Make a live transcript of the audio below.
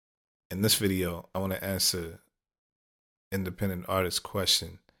In this video, I want to answer independent artist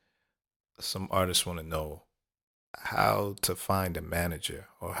question. Some artists want to know how to find a manager,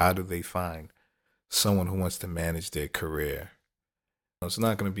 or how do they find someone who wants to manage their career. It's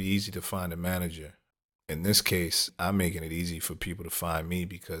not going to be easy to find a manager. In this case, I'm making it easy for people to find me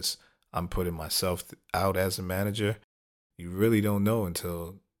because I'm putting myself out as a manager. You really don't know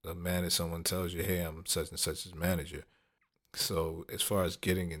until someone tells you, hey, I'm such and such as manager. So as far as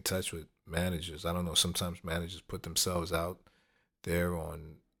getting in touch with managers, I don't know. Sometimes managers put themselves out there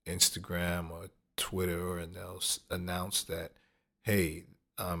on Instagram or Twitter, and they'll announce that, hey,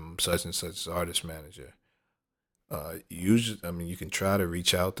 I'm such and such artist manager. Usually, I mean, you can try to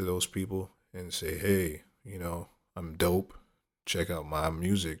reach out to those people and say, hey, I'm dope. Check out my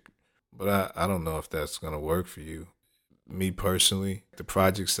music. But I don't know if that's going to work for you. Me personally, the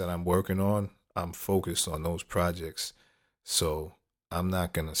projects that I'm working on, I'm focused on those projects. So I'm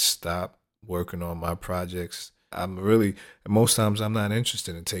not going to stop working on my projects. Most times I'm not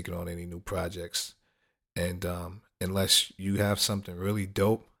interested in taking on any new projects. And unless you have something really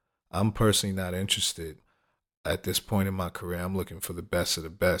dope, I'm personally not interested. At this point in my career, I'm looking for the best of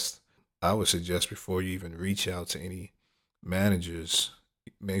the best. I would suggest before you even reach out to any managers,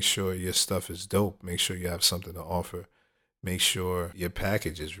 make sure your stuff is dope. Make sure you have something to offer. Make sure your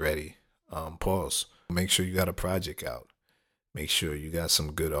package is ready. Pause. Make sure you got a project out. Make sure you got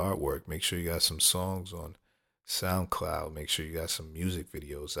some good artwork. Make sure you got some songs on SoundCloud. Make sure you got some music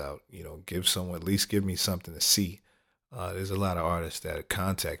videos out. At least give me something to see. There's a lot of artists that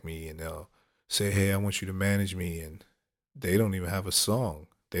contact me and they'll say, hey, I want you to manage me. And they don't even have a song.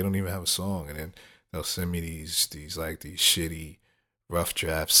 And then they'll send me these shitty rough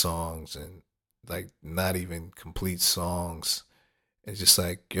draft songs, and like not even complete songs. It's just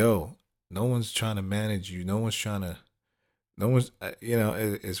like, yo, no one's trying to manage you. No one's,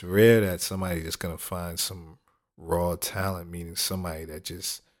 it's rare that somebody just gonna find some raw talent, meaning somebody that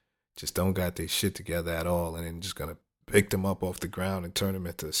just don't got their shit together at all, and then just gonna pick them up off the ground and turn them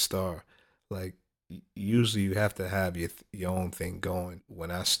into a star. Like, usually you have to have your own thing going. When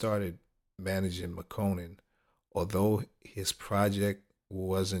I started managing Makonnen, although his project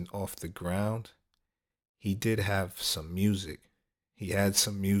wasn't off the ground, he did have some music. He had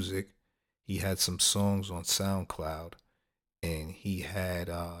some music. He had some songs on SoundCloud, and he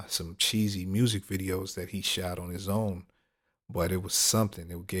had some cheesy music videos that he shot on his own. But it was something.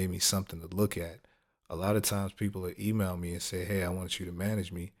 It gave me something to look at. A lot of times people will email me and say, hey, I want you to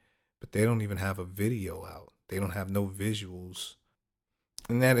manage me, but they don't even have a video out. They don't have no visuals.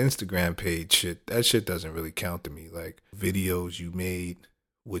 And that Instagram page shit, that shit doesn't really count to me. Like videos you made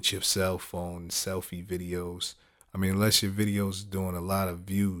with your cell phone, selfie videos. I mean, unless your video's doing a lot of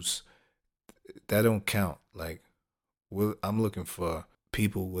views, that don't count. Like, I'm looking for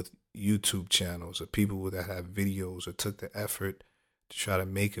people with YouTube channels, or people that have videos or took the effort to try to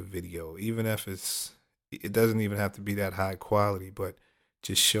make a video, even if it doesn't even have to be that high quality, but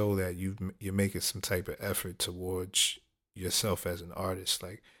just show that you're making some type of effort towards yourself as an artist.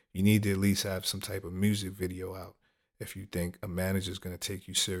 Like, you need to at least have some type of music video out. If you think a manager is going to take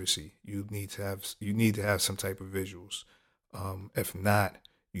you seriously, you need to have some type of visuals. If not,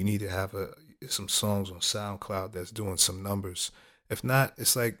 you need to have some songs on SoundCloud that's doing some numbers. If not,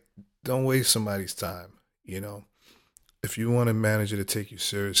 it's like, don't waste somebody's time. If you want a manager to take you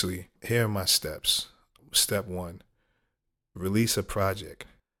seriously, here are my steps. Step one: release a project.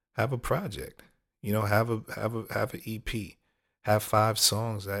 Have a project. Have an EP. Have 5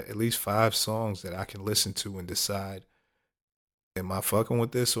 songs, at least 5 songs that I can listen to and decide, am I fucking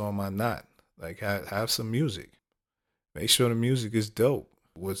with this or am I not? Like, have some music. Make sure the music is dope.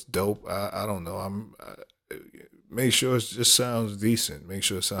 What's dope? I don't know. Make sure it just sounds decent. Make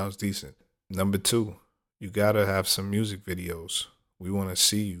sure it sounds decent. Number two, you gotta have some music videos. We want to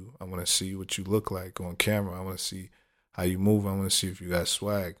see you. I want to see what you look like on camera. I want to see how you move. I want to see if you got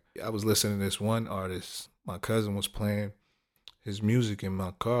swag. I was listening to this one artist. My cousin was playing his music in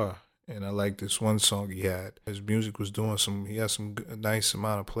my car, and I liked this one song he had. His music was doing he had a nice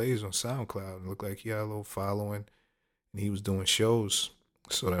amount of plays on SoundCloud. It looked like he had a little following, and he was doing shows.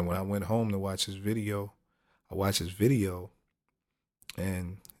 So then when I went home to watch his video, I watched his video,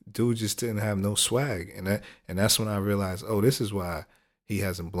 and dude just didn't have no swag. And that's when I realized, oh, this is why he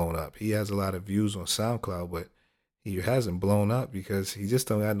hasn't blown up. He has a lot of views on SoundCloud, but he hasn't blown up because he just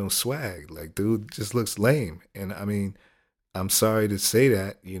don't got no swag. Like, dude just looks lame. And I mean, I'm sorry to say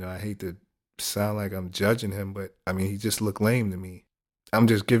that. I hate to sound like I'm judging him, but I mean, he just looked lame to me. I'm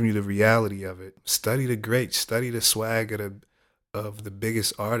just giving you the reality of it. Study the greats, study the swag of the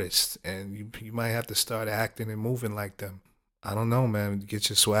biggest artists, and you might have to start acting and moving like them. I don't know, man. Get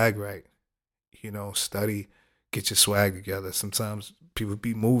your swag right. Study, get your swag together. Sometimes people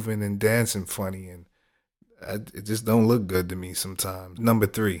be moving and dancing funny, and it just don't look good to me sometimes. Number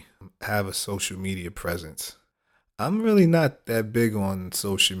three, have a social media presence. I'm really not that big on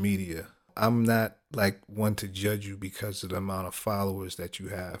social media. I'm not like one to judge you because of the amount of followers that you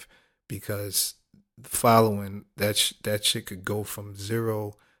have, because following that shit could go from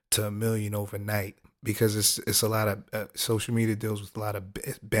 0 to 1 million overnight, because it's a lot of social media deals with a lot of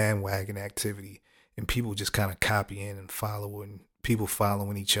bandwagon activity, and people just kind of copying and following, people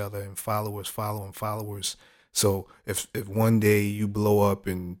following each other, and followers following followers. So if one day you blow up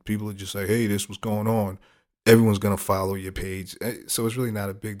and people are just like, hey, this was going on, everyone's gonna follow your page. So it's really not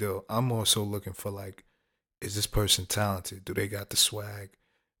a big deal. I'm more so looking for, like, is this person talented? Do they got the swag?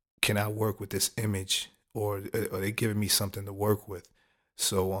 Can I work with this image, or are they giving me something to work with?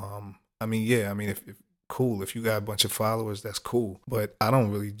 So I mean, yeah, I mean, if cool, if you got a bunch of followers, that's cool. But I don't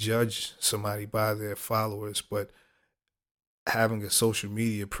really judge somebody by their followers. But having a social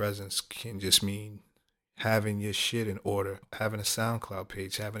media presence can just mean having your shit in order, having a SoundCloud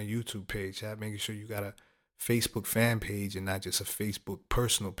page, having a YouTube page, making sure you got a Facebook fan page and not just a Facebook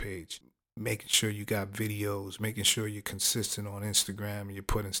personal page, making sure you got videos, making sure you're consistent on Instagram and you're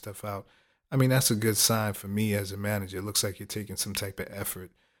putting stuff out. I mean, that's a good sign for me as a manager. It looks like you're taking some type of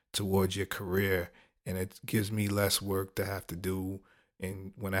effort towards your career, and it gives me less work to have to do.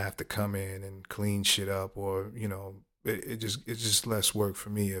 And when I have to come in and clean shit up, or it's just less work for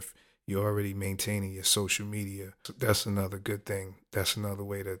me if you're already maintaining your social media. So that's another good thing. That's another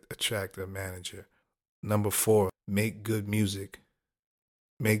way to attract a manager. Number four, make good music.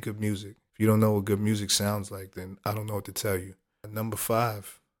 Make good music. If you don't know what good music sounds like, then I don't know what to tell you. Number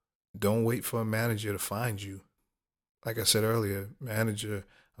five, don't wait for a manager to find you. Like I said earlier, manager,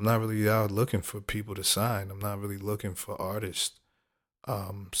 I'm not really out looking for people to sign. I'm not really looking for artists.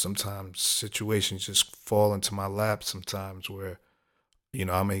 Sometimes situations just fall into my lap sometimes where,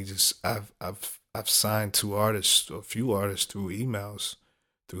 I may just I've signed two artists, a few artists, through emails,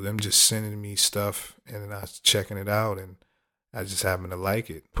 through them just sending me stuff, and then I was checking it out, and I just happen to like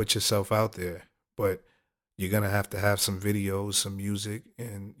it. Put yourself out there, but you're gonna have to have some videos, some music,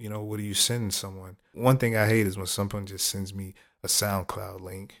 and what are you sending someone? One thing I hate is when someone just sends me a SoundCloud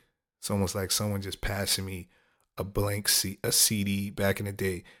link. It's almost like someone just passing me a CD back in the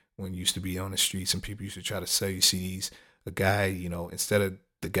day when you used to be on the streets and people used to try to sell you CDs. A guy, instead of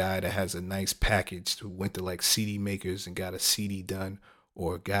the guy that has a nice package who went to like CD makers and got a CD done,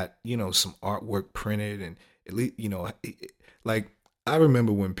 or got, some artwork printed, and at least, like, I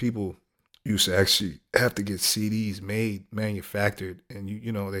remember when people used to actually have to get CDs made, manufactured, and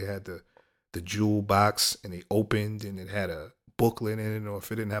they had the jewel box, and they opened and it had a booklet in it, or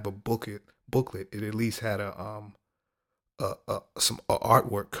if it didn't have a booklet, it at least had a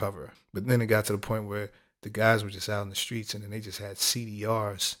artwork cover. But then it got to the point where the guys were just out in the streets, and then they just had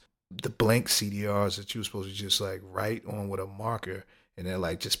CDRs, the blank CDRs that you were supposed to just like write on with a marker, and they're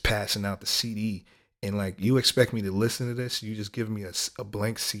like just passing out the CD. And like, you expect me to listen to this? You just give me a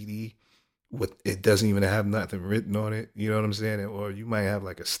blank CD with, it doesn't even have nothing written on it. You know what I'm saying? Or you might have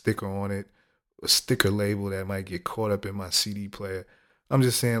like a sticker on it, a sticker label that might get caught up in my CD player. I'm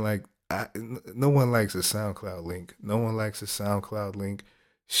just saying, like, no one likes a SoundCloud link. No one likes a SoundCloud link.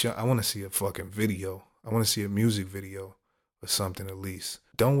 I want to see a fucking video. I want to see a music video or something at least.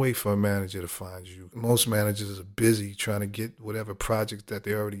 Don't wait for a manager to find you. Most managers are busy trying to get whatever project that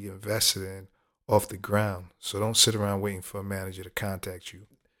they already invested in off the ground. So don't sit around waiting for a manager to contact you.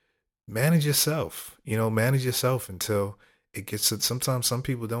 Manage yourself. Manage yourself until it gets to, sometimes some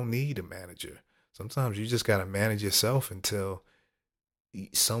people don't need a manager. Sometimes you just got to manage yourself until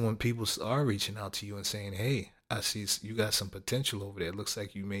people are reaching out to you and saying, hey, I see you got some potential over there. It looks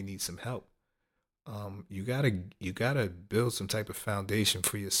like you may need some help. You gotta build some type of foundation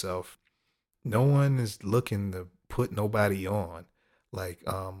for yourself. No one is looking to put nobody on. Like,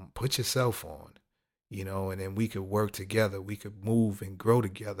 put yourself on, and then we could work together. We could move and grow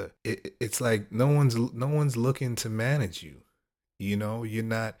together. It's like no one's looking to manage you. You're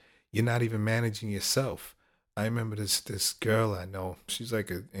not even managing yourself. I remember this girl I know. She's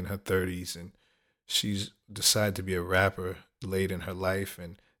like in her 30s, and she's decided to be a rapper late in her life,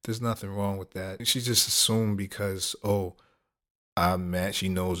 and there's nothing wrong with that. She just assumed because, oh, she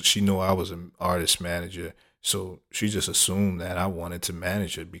know I was an artist manager, so she just assumed that I wanted to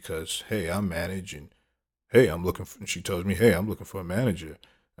manage her because, hey, I manage, and hey, she told me, hey, I'm looking for a manager.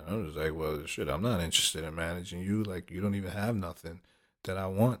 And I was like, well, shit, I'm not interested in managing you. Like, you don't even have nothing that I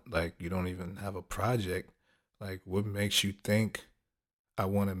want. Like, you don't even have a project. Like, what makes you think I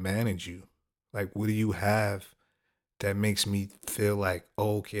want to manage you? Like, what do you have that makes me feel like,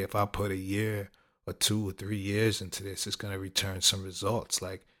 oh, okay, if I put a year or 2 or 3 years into this, it's gonna return some results.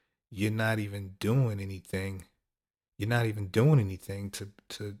 Like you're not even doing anything. You're not even doing anything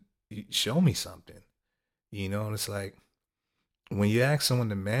to show me something. And it's like when you ask someone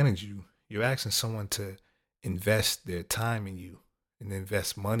to manage you, you're asking someone to invest their time in you and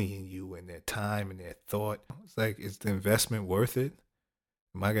invest money in you and their time and their thought. It's like, is the investment worth it?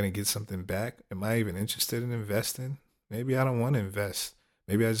 Am I going to get something back? Am I even interested in investing? Maybe I don't want to invest.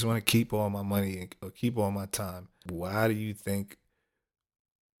 Maybe I just want to keep all my money or keep all my time. Why do you think?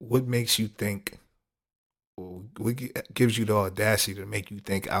 What makes you think? What gives you the audacity to make you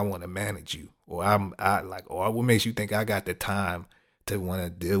think I want to manage you, or or what makes you think I got the time to want to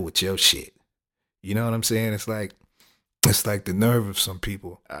deal with your shit? You know what I'm saying? It's like the nerve of some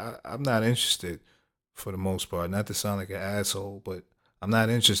people. I'm not interested for the most part. Not to sound like an asshole, but I'm not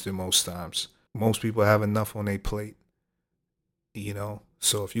interested most times. Most people have enough on their plate.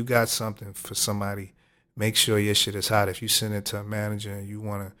 So if you got something for somebody, make sure your shit is hot. If you send it to a manager and you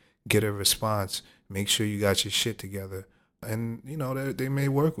want to get a response, make sure you got your shit together. And, they may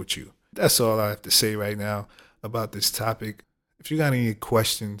work with you. That's all I have to say right now about this topic. If you got any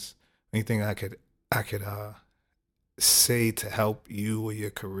questions, anything I could say to help you or your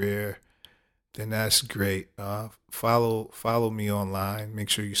career, then that's great. Follow me online. Make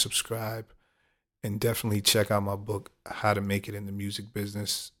sure you subscribe, and definitely check out my book, How to Make It in the Music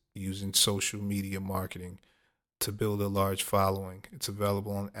Business Using Social Media Marketing to Build a Large Following. It's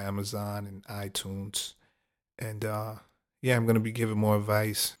available on Amazon and iTunes. And yeah, I'm gonna be giving more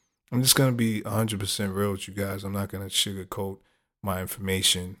advice. I'm just gonna be 100% real with you guys. I'm not gonna sugarcoat my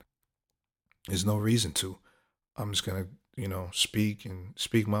information. There's no reason to. I'm just gonna,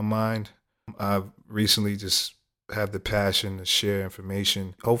 speak my mind. I've recently just had the passion to share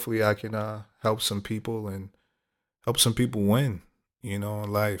information. Hopefully, I can help some people and help some people win. In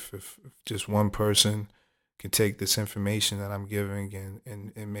life. If just one person can take this information that I'm giving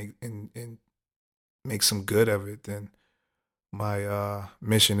and make some good of it, then my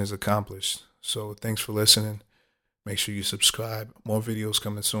mission is accomplished. So thanks for listening. Make sure you subscribe. More videos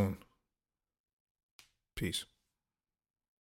coming soon. Peace.